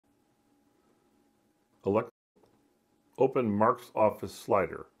Alexa, open Mark's Office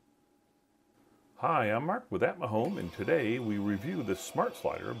slider. Hi, I'm Mark with At My Home, and today we review the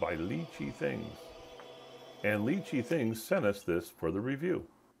SmartSlydr by Lychee Things. And Lychee Things sent us this for the review.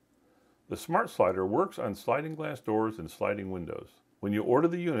 The SmartSlydr works on sliding glass doors and sliding windows. When you order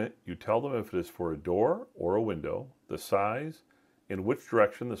the unit, you tell them if it is for a door or a window, the size, and which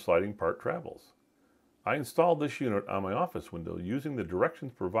direction the sliding part travels. I installed this unit on my office window using the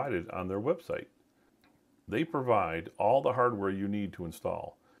directions provided on their website. They provide all the hardware you need to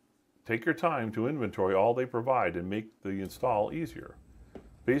install. Take your time to inventory all they provide and make the install easier.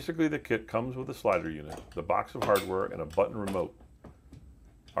 Basically, the kit comes with a slider unit, the box of hardware, and a button remote.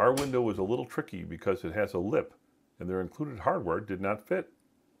 Our window was a little tricky because it has a lip and their included hardware did not fit.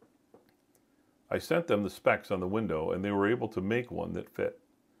 I sent them the specs on the window and they were able to make one that fit.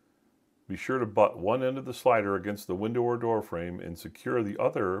 Be sure to butt one end of the slider against the window or door frame and secure the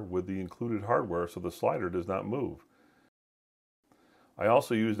other with the included hardware so the slider does not move. I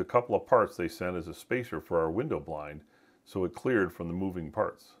also used a couple of parts they sent as a spacer for our window blind so it cleared from the moving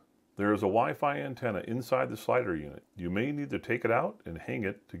parts. There is a Wi-Fi antenna inside the slider unit. You may need to take it out and hang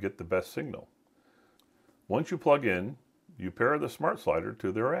it to get the best signal. Once you plug in, you pair the SmartSlydr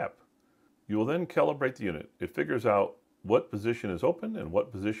to their app. You will then calibrate the unit. It figures out what position is open and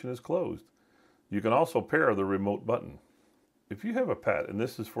what position is closed. You can also pair the remote button. If you have a pet, and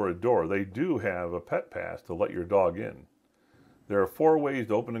this is for a door, they do have a pet pass to let your dog in. There are 4 ways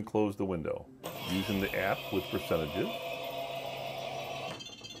to open and close the window. Using the app with percentages,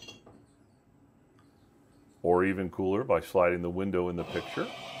 or even cooler by sliding the window in the picture,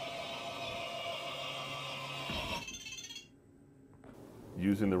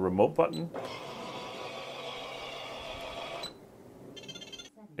 using the remote button,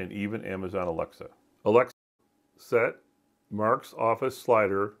 and even Amazon Alexa. Alexa, set Mark's Office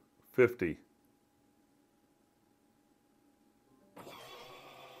slider 50.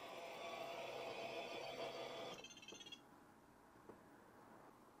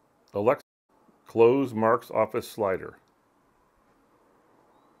 Alexa, close Mark's Office slider.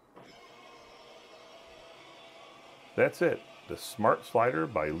 That's it, the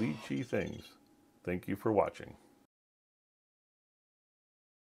SmartSlydr by Lychee Things. Thank you for watching.